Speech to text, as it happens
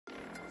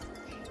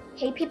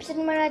Hey peeps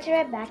and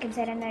Monitor, back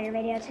inside another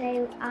video.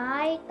 Today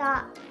I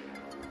thought,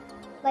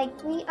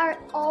 like, we are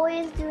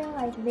always doing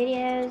like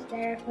videos that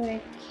are for the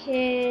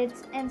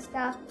kids and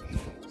stuff,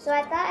 so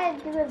I thought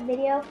I'd do a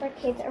video for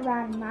kids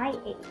around my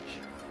age.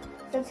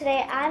 So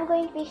today I'm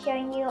going to be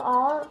showing you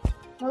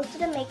most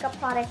of the makeup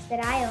products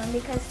that I own,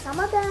 because some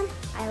of them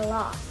I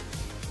lost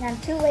and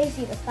I'm too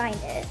lazy to find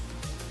it.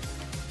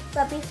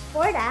 But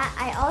before that,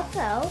 I don't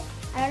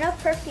know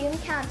if Perfume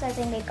counts as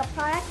a makeup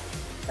product,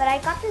 but I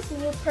got this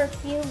new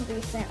perfume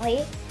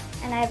recently,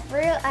 and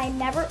I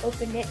never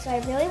opened it, so I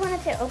really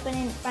wanted to open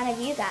it in front of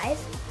you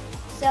guys.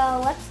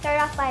 So let's start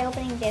off by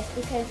opening this,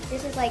 because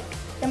this is like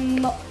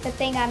the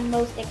thing I'm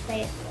most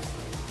excited for.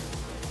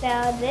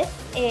 So this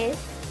is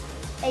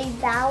a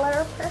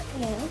Valor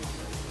perfume,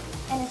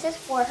 and this is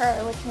for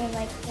her, which means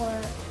like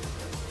for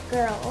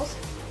girls,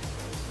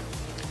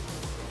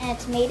 and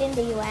it's made in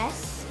the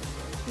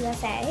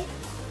USA.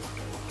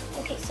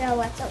 Okay, so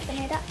let's open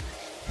it up.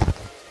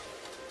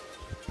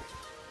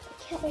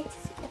 Can't wait to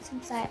see what's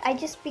inside.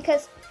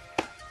 Because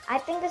I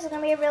think this is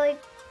gonna be a really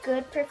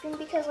good perfume,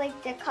 because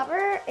like the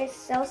cover is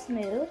so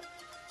smooth.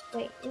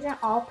 Wait, isn't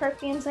all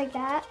perfumes like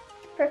that?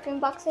 Perfume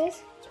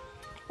boxes?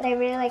 But I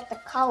really like the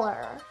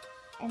color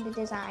and the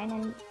design,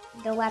 and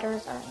the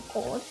letters are in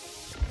gold.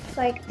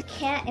 So I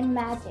can't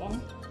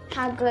imagine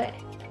how good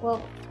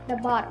will the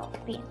bottle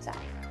be inside.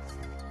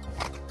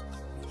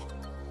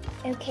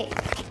 Okay.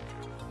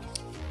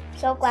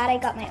 So glad I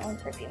got my own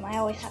perfume. I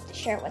always have to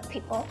share it with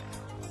people.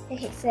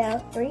 Okay, so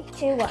 3,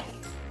 2, 1.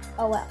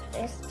 Oh well,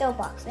 there's still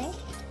boxing.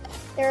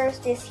 There's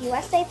this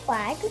USA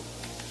flag.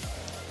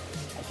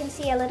 I can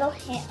see a little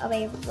hint of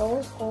a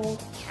rose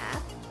gold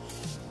cap.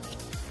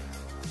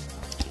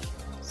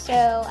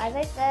 So as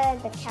I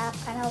said, the cap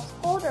kind of looks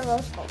gold or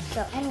rose gold.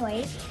 So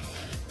anyways,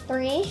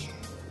 3,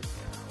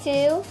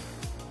 2,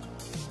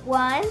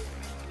 1.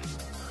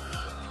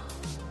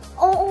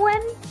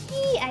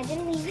 OMG! I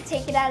didn't even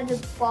take it out of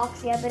the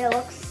box yet, but it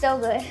looks so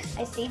good.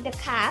 I see the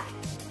cap.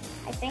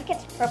 I think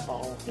it's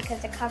purple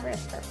because the cover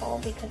is purple,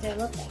 because it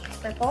looks like it's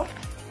purple.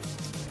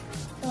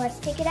 So let's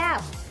take it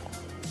out.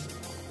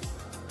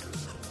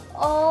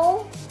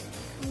 Oh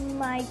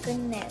my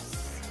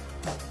goodness.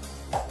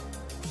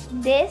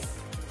 This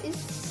is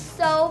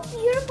so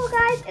beautiful,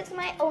 guys. It's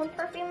my own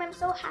perfume. I'm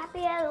so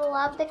happy. I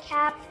love the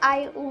cap.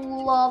 I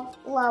love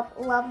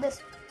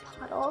this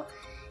bottle.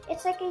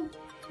 It's like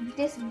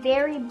this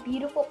very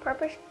beautiful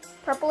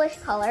purplish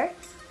color.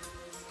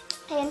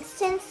 And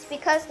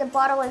because the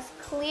bottle is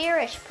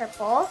clearish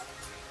purple,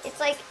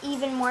 it's like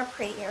even more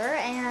prettier.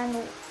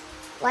 And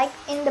like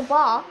in the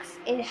box,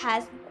 it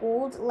has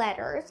gold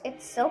letters.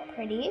 It's so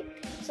pretty.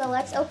 So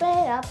let's open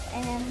it up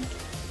and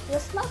do a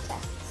smell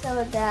test.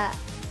 So the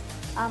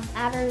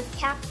outer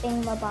cap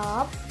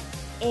thingamabob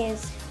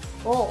is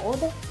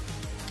gold.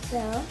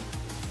 So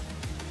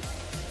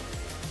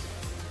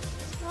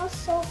it smells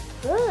so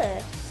good.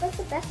 It's like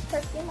the best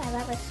perfume I've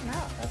ever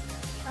smelled.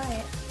 Let's try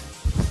it.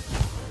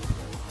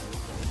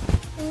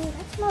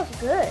 That smells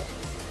good.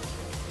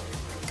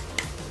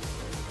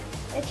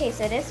 Okay,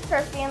 so this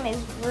perfume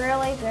is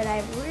really good.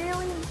 I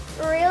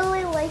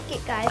really like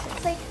it, guys.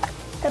 It's like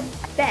the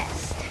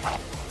best.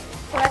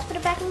 So let's put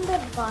it back in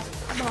the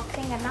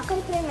boxing. I'm not going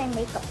to put it in my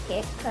makeup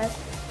kit because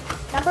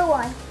number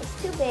 1,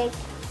 it's too big,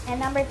 and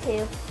number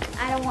 2,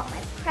 I don't want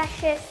my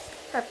precious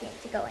perfume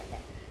to go in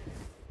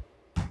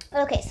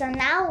there. Okay, so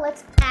now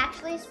let's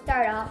actually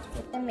start off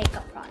with the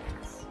makeup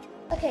products.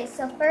 Okay,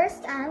 so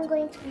first I'm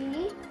going to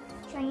be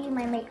showing you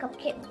my makeup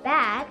kit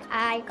bag.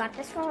 I got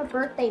this from a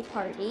birthday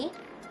party.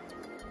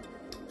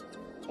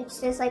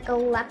 It's just like a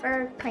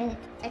leopard print,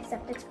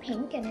 except it's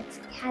pink, and it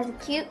has a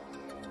cute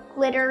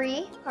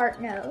glittery heart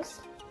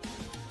nose.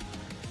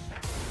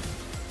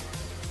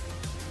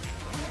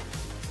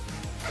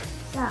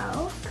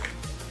 So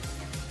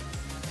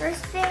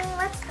first thing,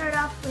 let's start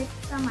off with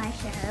some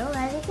eyeshadow.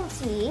 As you can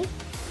see,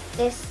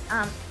 this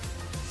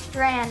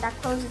strand that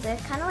closes it,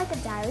 kind of like a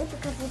diary,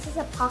 because this is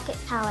a pocket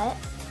palette.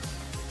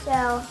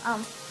 So,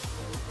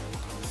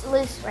 it's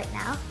loose right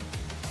now.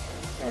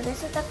 So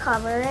this is the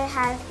cover. It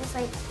has this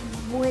like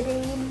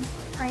wooden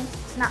print.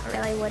 It's not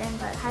really wooden,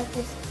 but it has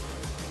this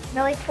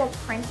really cool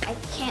print. I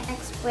can't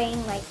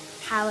explain like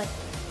I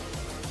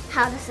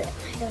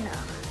don't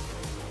know,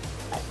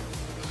 like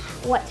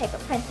what type of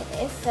print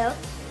it is. So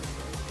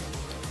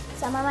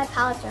some of my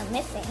palettes are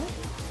missing.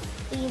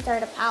 These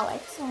are the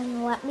palettes,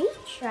 and let me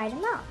try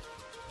them out.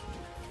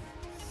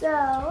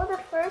 So the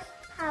first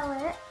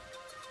palette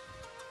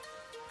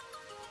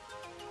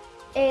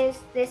is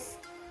this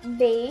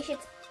beige. It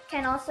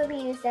can also be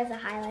used as a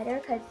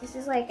highlighter, because this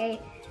is like a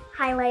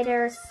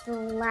highlighter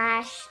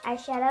slash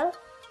eyeshadow.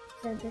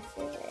 So this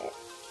is it.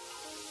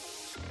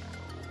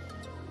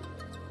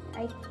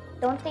 I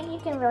don't think you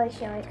can really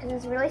show it because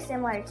it's really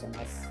similar to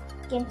my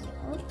skin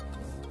tone.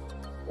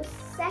 The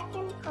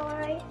second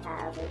color I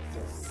have is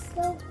this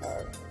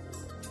silver.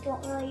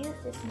 Don't really use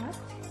this much.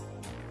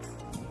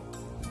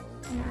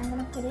 And I'm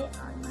gonna put it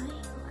on my arm.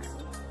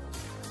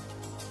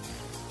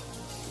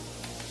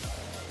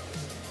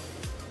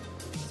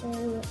 So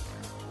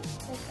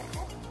like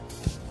that.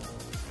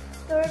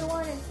 third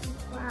one is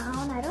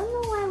brown. I don't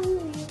know why we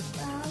use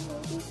brown.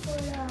 Maybe for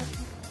the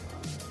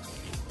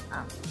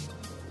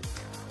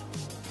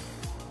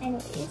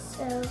anyways,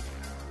 so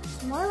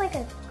it's more like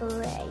a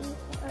gray.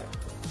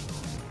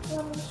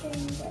 Let me show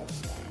you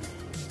guys.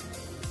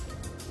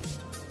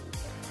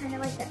 Kind of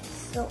like that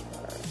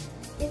silver.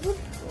 Is it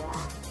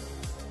black?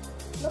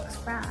 Looks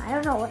brown. I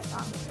don't know what's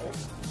wrong with it.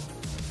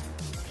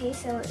 Okay,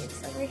 so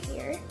it's over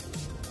here.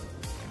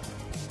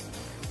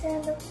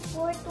 Then the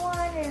fourth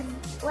one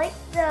is like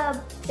the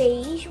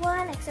beige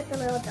one, except a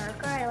little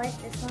darker. I like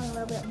this one a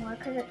little bit more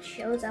because it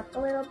shows up a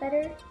little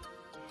better.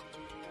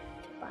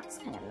 The box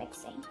kind of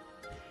mixing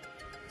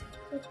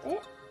with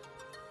it.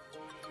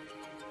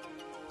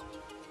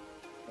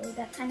 So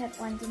that kind of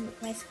blends in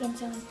with my skin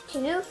tone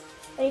too.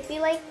 But if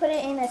you like put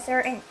it in a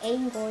certain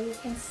angle, you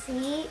can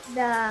see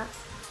the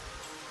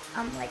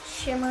like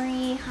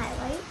shimmery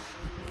highlight.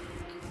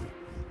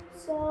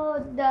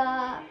 So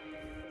the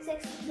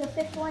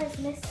fifth one is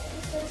missing.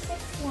 So the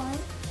sixth one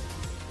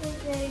is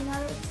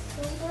another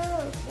silver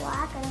or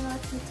black. I don't know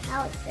if you can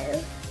tell it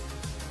though.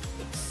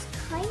 It's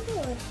kind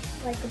of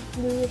like a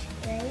bluish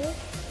gray.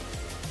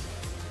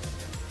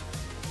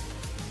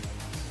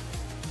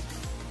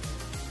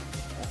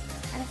 It's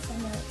kind of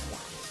similar to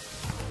that.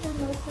 So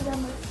most of them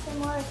are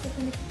similar.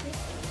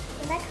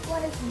 The next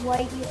one is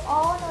white. You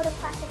all know the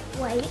classic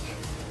white,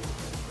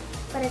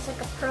 but it's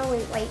like a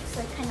pearly white,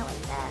 so kind of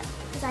like that.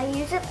 Because I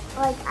use it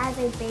like as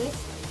a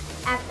base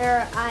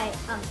after I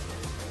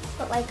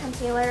put like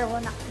concealer,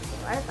 well not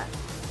concealer, but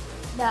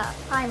the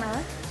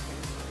primer,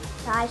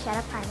 the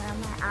eyeshadow primer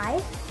on my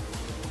eyes.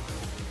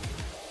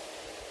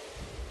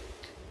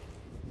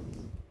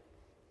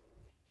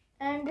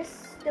 And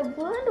the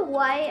blue and the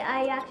white,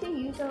 I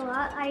actually use it a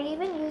lot. I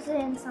even use it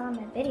in some of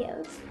my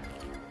videos.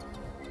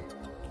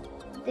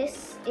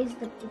 This is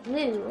the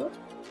blue.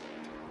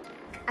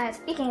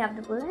 Speaking of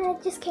the blue,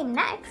 it just came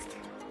next.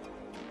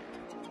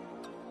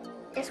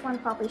 This one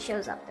probably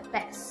shows up the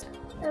best.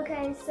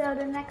 Okay, so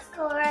the next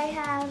color I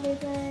have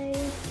is a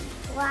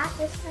black.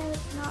 This time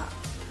it's not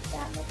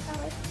that much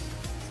color.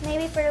 It's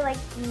maybe for like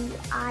the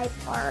eye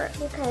part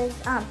because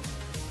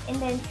in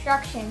the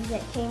instructions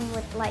it came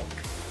with like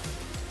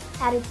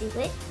how to do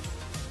it.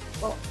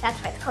 Well, that's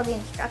why it's called the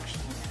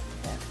instructions.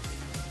 So.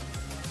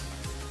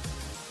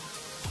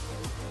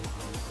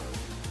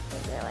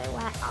 It really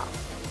went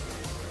off.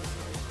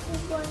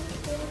 This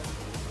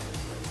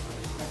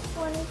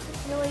one is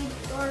really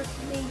dark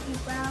baby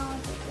brown.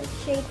 It's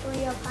a shade for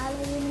your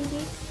highlighter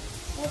maybe.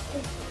 That's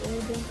just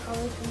golden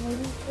color, so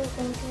maybe if you're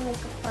going to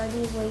like a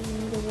party where you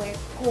need to wear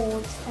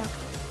gold stuff.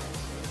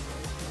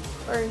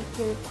 Or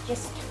you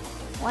just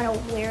want to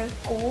wear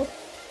gold.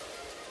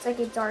 It's like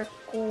a dark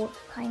gold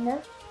kind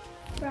of.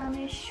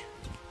 Brownish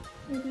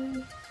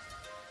maybe.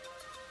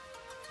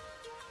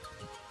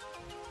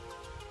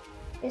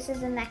 This is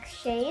the next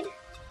shade.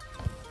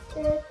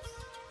 It's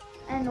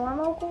a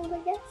normal gold, I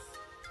guess.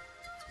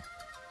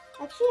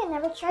 Actually, I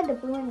never tried the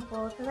blue and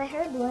gold because I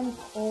heard blue and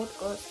gold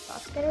goes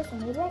across better, so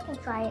maybe I can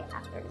try it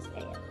after this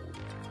video.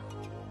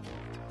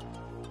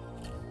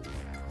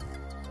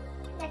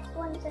 Next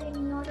one is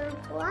another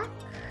black.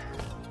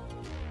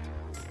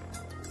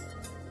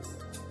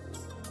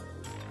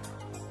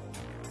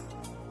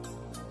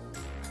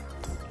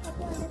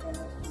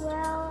 As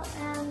well,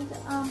 and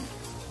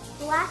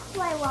black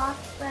I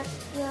lost, but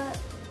the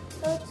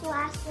third to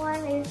last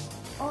one is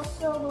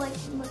also like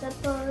the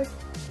third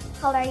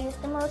color I use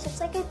the most. It's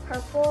like a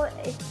purple.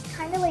 It's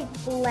kind of like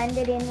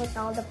blended in with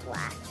all the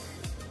black.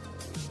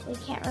 You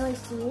can't really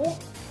see it.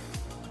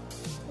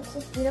 It's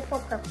this beautiful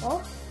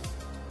purple.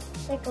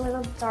 It's like a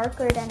little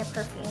darker than a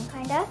perfume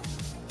kind of.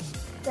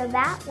 So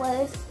that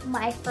was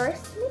my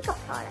first makeup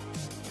product.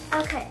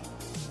 Okay,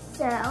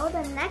 so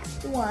the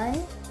next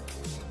one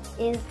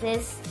is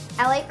this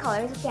LA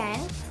Colors again.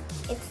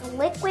 It's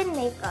liquid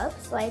makeup,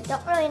 so I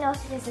don't really know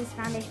if this is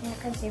foundation or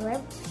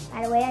concealer.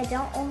 By the way, I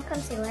don't own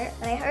concealer,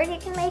 but I heard you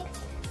can make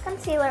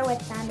concealer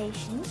with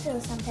foundation, so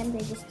sometimes I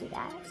just do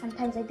that.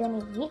 Sometimes I don't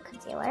even need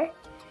concealer.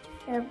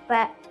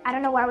 But I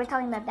don't know why we're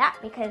talking about that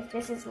because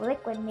this is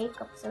liquid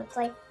makeup, so it's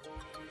like,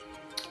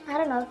 I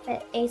don't know if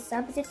it's a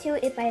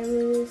substitute if I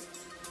lose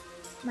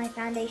my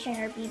foundation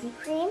or BB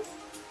cream.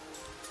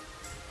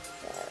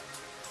 So,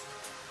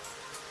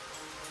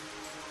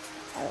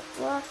 that's how it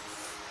looks.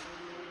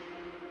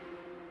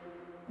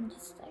 And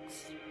just like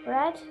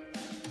spread.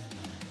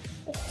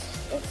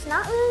 It's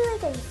not really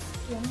like a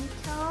skin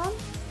tone,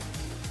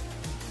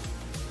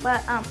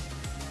 but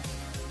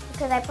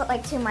because I put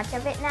like too much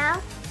of it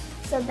now.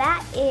 So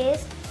that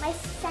is my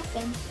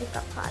second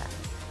makeup product.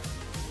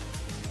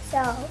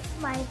 So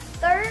my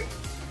third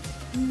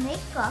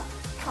makeup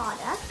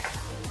product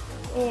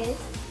is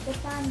the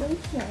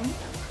foundation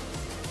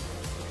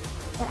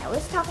that I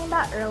was talking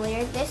about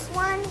earlier. This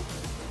one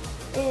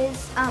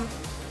is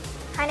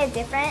kind of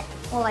different,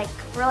 well, like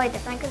really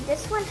different, because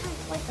this one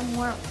has like a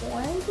more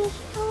orangish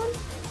tone.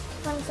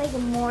 This one's like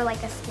more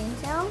like a skin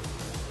tone.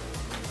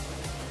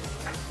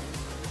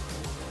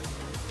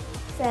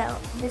 So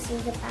this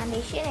is the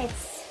foundation.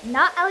 It's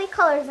not LA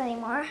Colors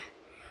anymore.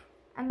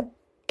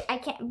 I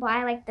can't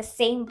buy like the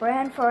same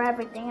brand for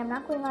everything. I'm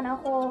not going on a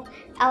whole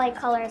LA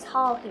Colors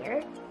haul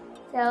here.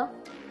 So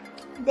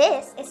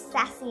this is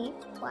Sassy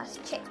plus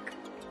Chick.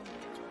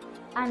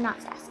 I'm not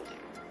sassy.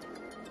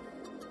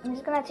 I'm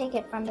just gonna take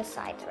it from the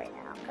sides right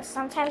now because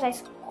sometimes I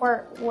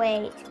squirt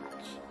way too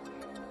much.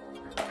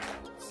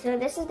 So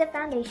this is the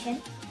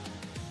foundation.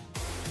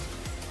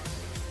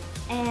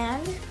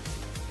 And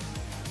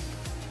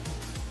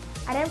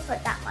I didn't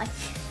put that much.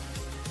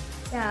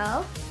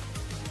 So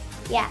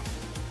yeah.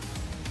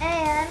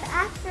 And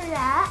after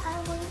that,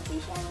 I'm going to be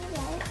showing you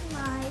guys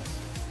my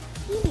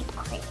BB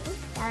cream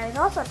that I was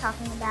also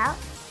talking about.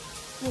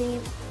 The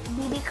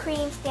BB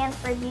cream stands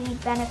for Beauty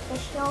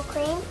Beneficial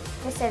Cream.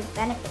 This says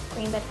Benefit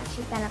Cream, but it's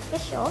actually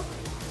beneficial.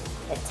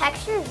 The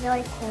texture is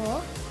really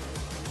cool.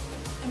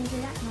 Can you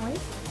hear that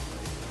noise?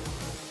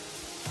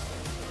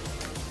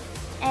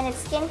 And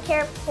it's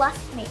skincare plus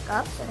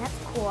makeup, so that's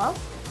cool.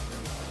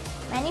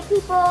 Many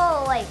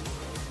people like,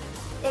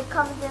 it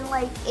comes in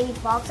like a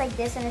box like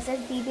this and it says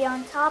BB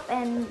on top,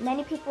 and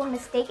many people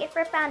mistake it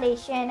for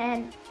foundation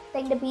and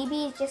think the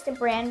BB is just a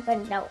brand,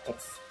 but no,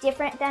 it's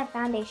different than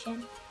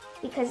foundation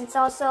because it's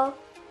also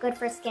good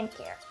for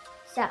skincare.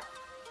 So,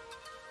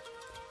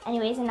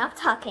 anyways, enough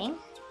talking.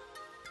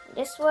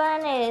 This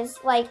one is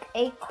like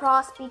a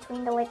cross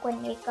between the liquid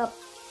makeup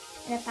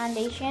and a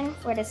foundation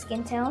for the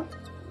skin tone.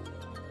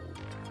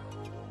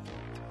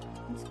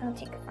 I'm just gonna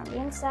take it from the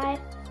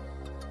inside.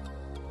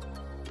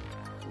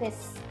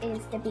 This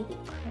is the BB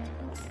cream.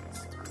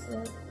 Let's close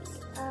this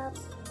up.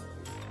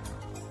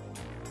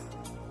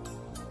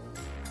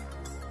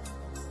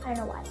 I don't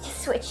know why I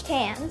just switched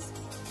hands.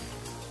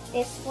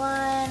 This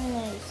one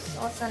is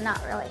also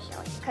not really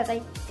showing because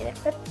I didn't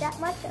put that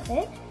much of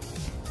it.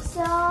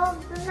 So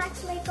the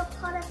next makeup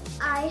product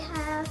I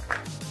have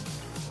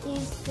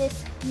is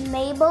this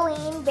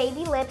Maybelline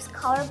Baby Lips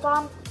Color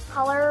Bomb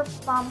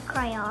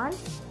Crayon.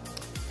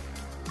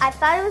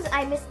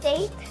 I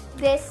mistaked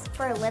this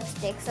for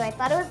lipstick, so I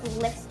thought it was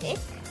lipstick,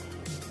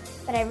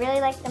 but I really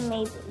like the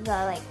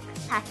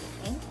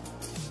packaging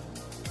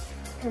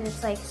because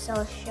it's like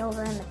so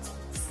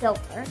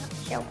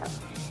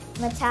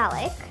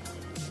metallic.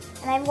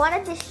 And I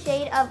wanted this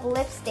shade of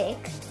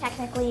lipstick,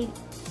 technically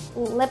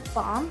lip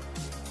balm,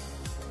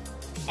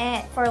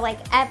 and for like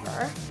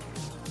ever,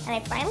 and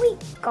I finally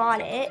got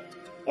it.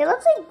 It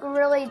looks like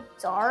really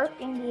dark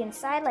in the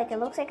inside, like it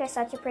looks like it's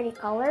such a pretty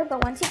color,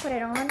 but once you put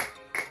it on,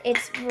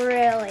 it's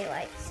really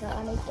light. So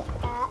let me get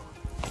that.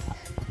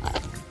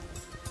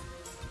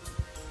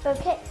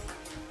 Okay,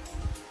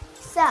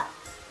 so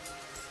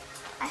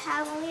I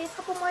have only a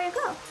couple more to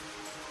go.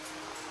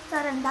 So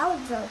then that was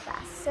really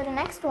fast. So the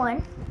next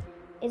one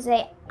is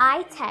a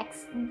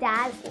iTex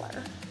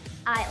Dazzler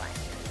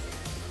eyeliner.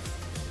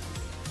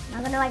 I'm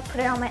not gonna like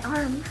put it on my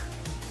arm.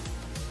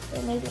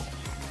 So maybe I can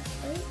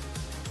actually.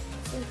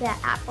 This is the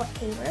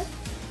applicator.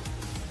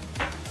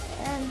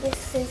 And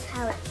this is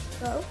how it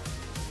goes.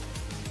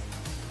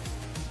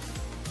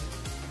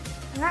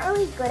 I'm not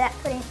really good at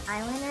putting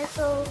eyeliner,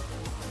 so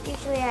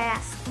usually I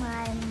ask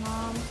my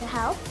mom to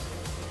help.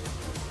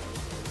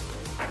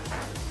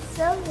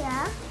 So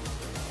yeah.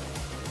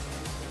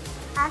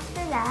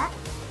 After that,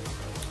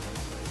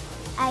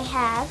 I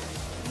have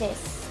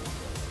this.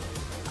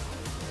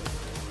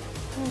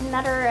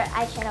 Another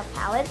eyeshadow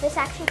palette. This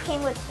actually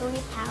came with 3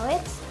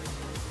 palettes,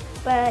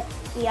 but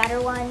the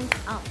other ones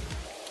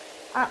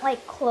aren't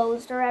like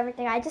closed or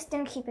everything. I just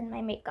didn't keep in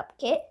my makeup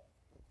kit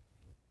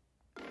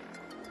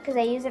because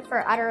I use it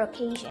for other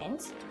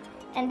occasions.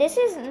 And this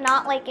is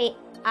not like a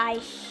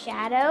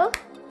eyeshadow,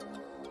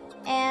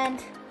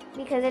 and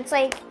because it's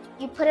like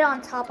you put it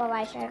on top of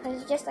eyeshadow because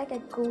it's just like a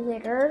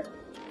glitter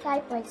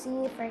type. Like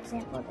see, for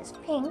example, this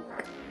pink,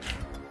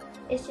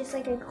 it's just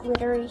like a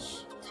glittery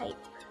type,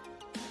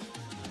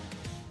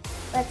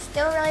 but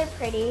still really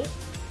pretty.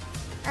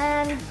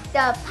 And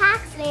the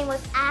pack's name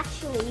was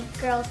actually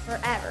Girls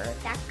Forever.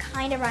 That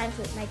kind of rhymes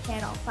with my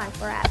channel, Fun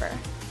Forever.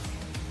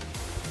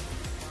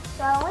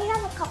 So I only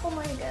have a couple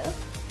more to go,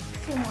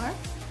 2 more.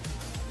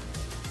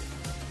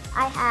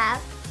 I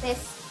have this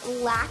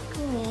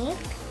Lakme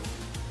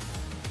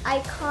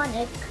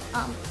Iconic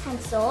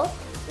pencil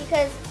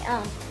because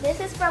this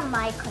is from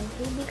my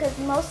country, because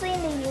mostly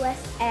in the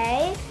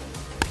USA,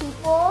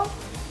 people,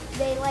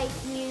 they like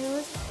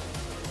use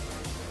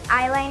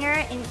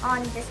eyeliner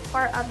on this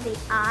part of the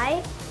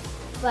eye,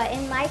 but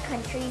in my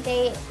country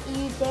they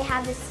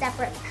have this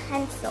separate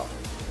pencil.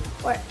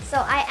 So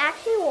I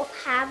actually will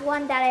have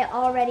one that I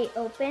already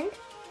opened.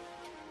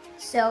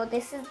 So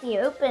this is the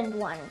opened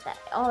one that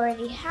I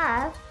already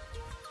have,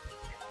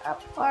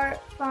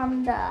 apart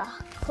from the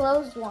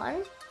closed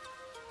one.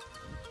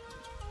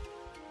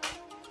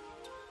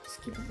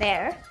 Just keep it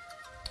there.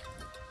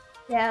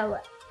 So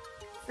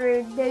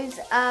for those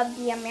of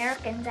the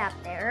Americans out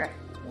there,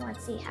 you want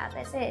to see how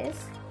this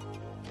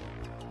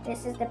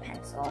is the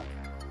pencil.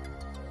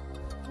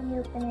 And you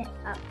open it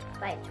up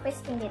by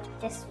twisting it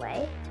this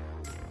way.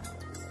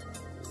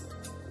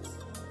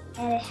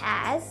 And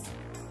it's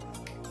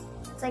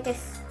like a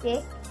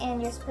stick,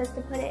 and you're supposed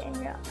to put it in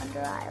your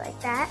under eye like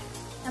that.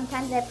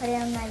 Sometimes I put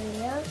it in my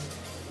videos.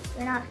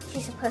 You're not too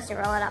supposed to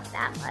roll it up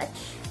that much.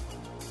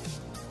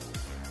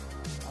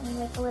 Only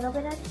like a little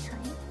bit at a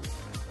time.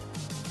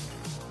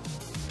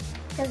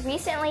 Because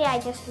recently I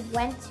just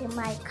went to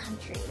my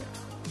country.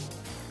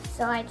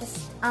 So I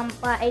just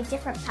bought a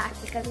different pack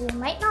because we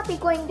might not be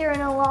going there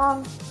in a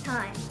long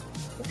time,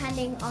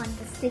 depending on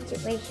the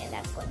situation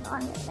that's going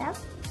on right now.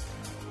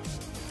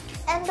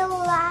 And the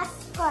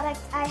last product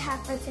I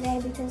have for today,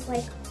 because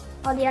like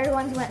all the other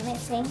ones went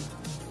missing,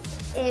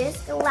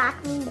 is the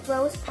Lakme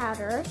Rose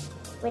Powder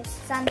with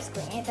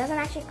sunscreen. It doesn't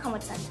actually come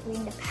with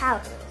sunscreen, the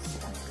powder is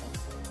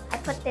sunscreen. I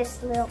put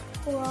this little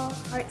cool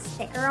heart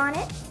sticker on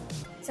it.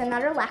 It's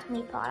another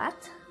Lakme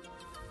product.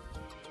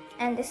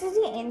 And this is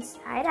the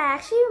inside. I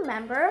actually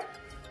remember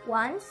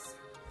once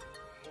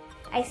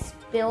I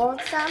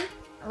spilled some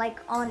like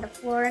on the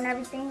floor and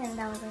everything, and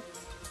that was it.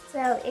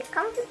 So it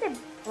comes with a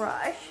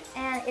brush,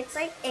 and it's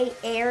like a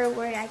air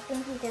where I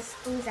think you just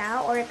squeeze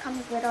out, or it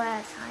comes little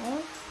at a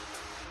time.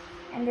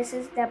 And this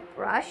is the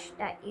brush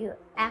that you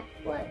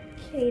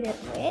applicate it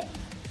with.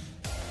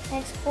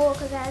 And it's cool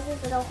because it has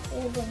this little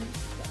holding thing.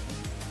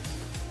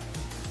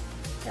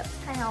 So it's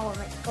kind of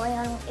like going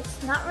on.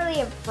 It's not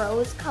really a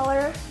rose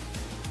color.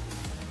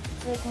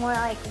 It's like more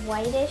like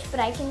whitish, but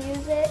I can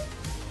use it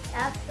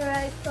after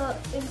I put,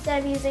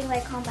 instead of using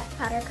like compact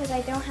powder, because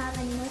I don't have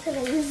anymore because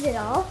I used it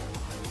all.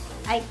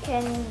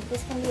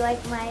 This can be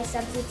like my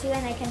substitute,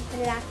 and I can put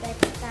it after I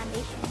put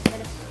foundation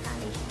instead of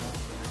foundation.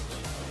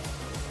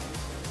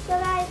 So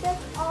guys,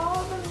 that's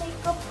all the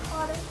makeup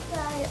products that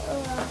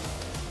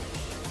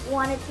I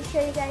wanted to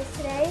show you guys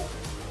today.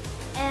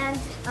 And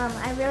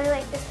I really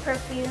like this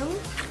perfume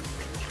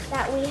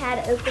that we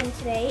had open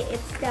today.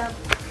 It's the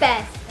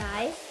best,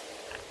 guys.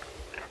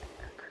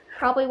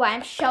 Probably why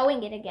I'm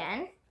showing it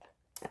again.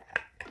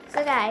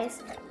 So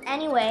guys,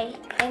 anyway,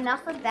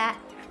 enough of that.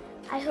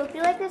 I hope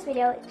you liked this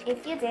video.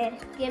 If you did,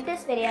 give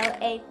this video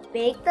a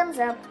big thumbs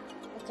up.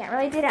 I can't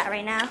really do that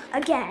right now,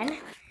 again.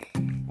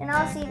 And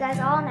I'll see you guys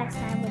all next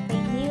time with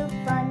a new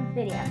fun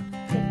video.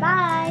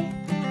 Goodbye!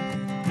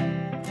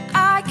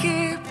 I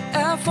keep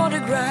a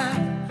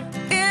photograph